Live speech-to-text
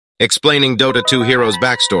Explaining Dota 2 Heroes'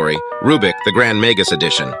 backstory, Rubick, the Grand Magus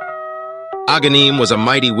Edition. Aghanim was a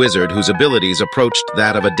mighty wizard whose abilities approached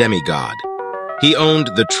that of a demigod. He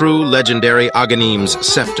owned the true legendary Aghanim's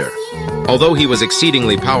scepter. Although he was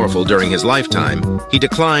exceedingly powerful during his lifetime, he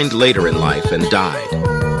declined later in life and died.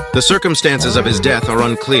 The circumstances of his death are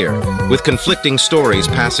unclear, with conflicting stories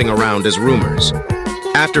passing around as rumors.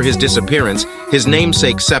 After his disappearance, his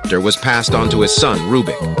namesake scepter was passed on to his son,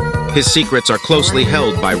 Rubick. His secrets are closely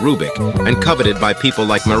held by Rubick and coveted by people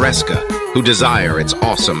like Mareska, who desire its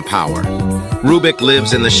awesome power. Rubick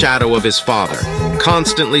lives in the shadow of his father,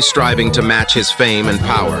 constantly striving to match his fame and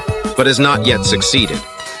power, but has not yet succeeded.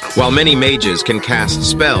 While many mages can cast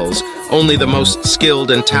spells, only the most skilled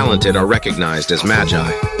and talented are recognized as magi.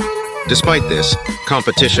 Despite this,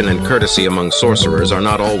 competition and courtesy among sorcerers are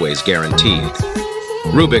not always guaranteed.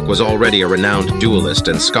 Rubick was already a renowned duelist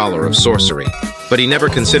and scholar of sorcery, but he never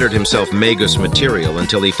considered himself Magus material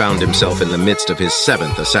until he found himself in the midst of his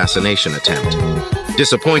 7th assassination attempt.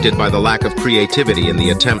 Disappointed by the lack of creativity in the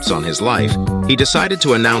attempts on his life, he decided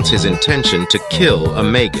to announce his intention to kill a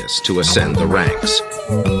Magus to ascend the ranks.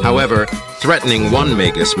 However, threatening one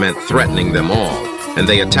Magus meant threatening them all, and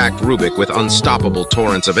they attacked Rubick with unstoppable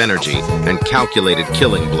torrents of energy and calculated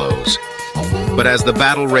killing blows. But as the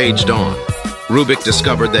battle raged on, Rubick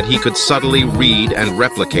discovered that he could subtly read and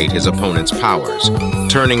replicate his opponent's powers,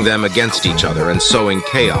 turning them against each other and sowing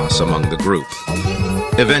chaos among the group.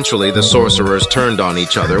 Eventually, the sorcerers turned on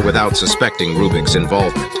each other without suspecting Rubick's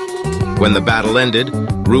involvement. When the battle ended,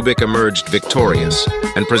 Rubick emerged victorious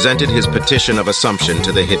and presented his petition of assumption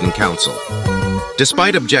to the Hidden Council.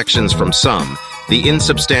 Despite objections from some, the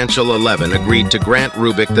insubstantial 11 agreed to grant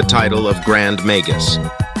Rubick the title of Grand Magus.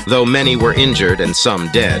 Though many were injured and some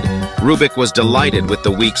dead, Rubick was delighted with the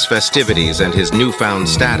week's festivities and his newfound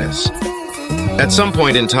status. At some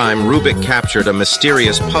point in time, Rubick captured a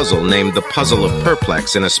mysterious puzzle named the Puzzle of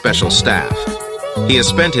Perplex in a special staff. He has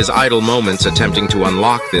spent his idle moments attempting to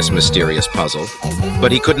unlock this mysterious puzzle,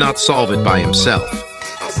 but he could not solve it by himself.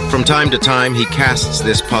 From time to time, he casts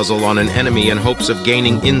this puzzle on an enemy in hopes of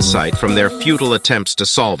gaining insight from their futile attempts to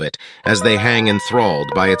solve it, as they hang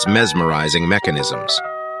enthralled by its mesmerizing mechanisms.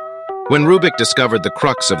 When Rubick discovered the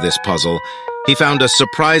crux of this puzzle, he found a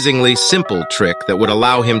surprisingly simple trick that would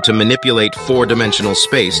allow him to manipulate 4-dimensional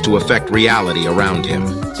space to affect reality around him.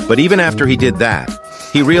 But even after he did that,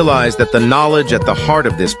 he realized that the knowledge at the heart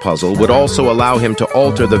of this puzzle would also allow him to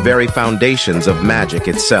alter the very foundations of magic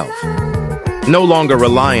itself. No longer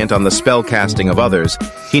reliant on the spellcasting of others,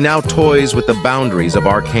 he now toys with the boundaries of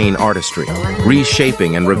arcane artistry,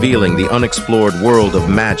 reshaping and revealing the unexplored world of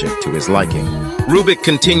magic to his liking. Rubick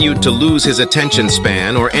continued to lose his attention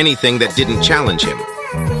span or anything that didn't challenge him.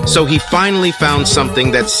 So he finally found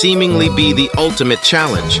something that seemingly be the ultimate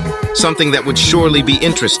challenge, something that would surely be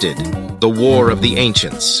interested: the War of the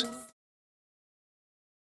Ancients.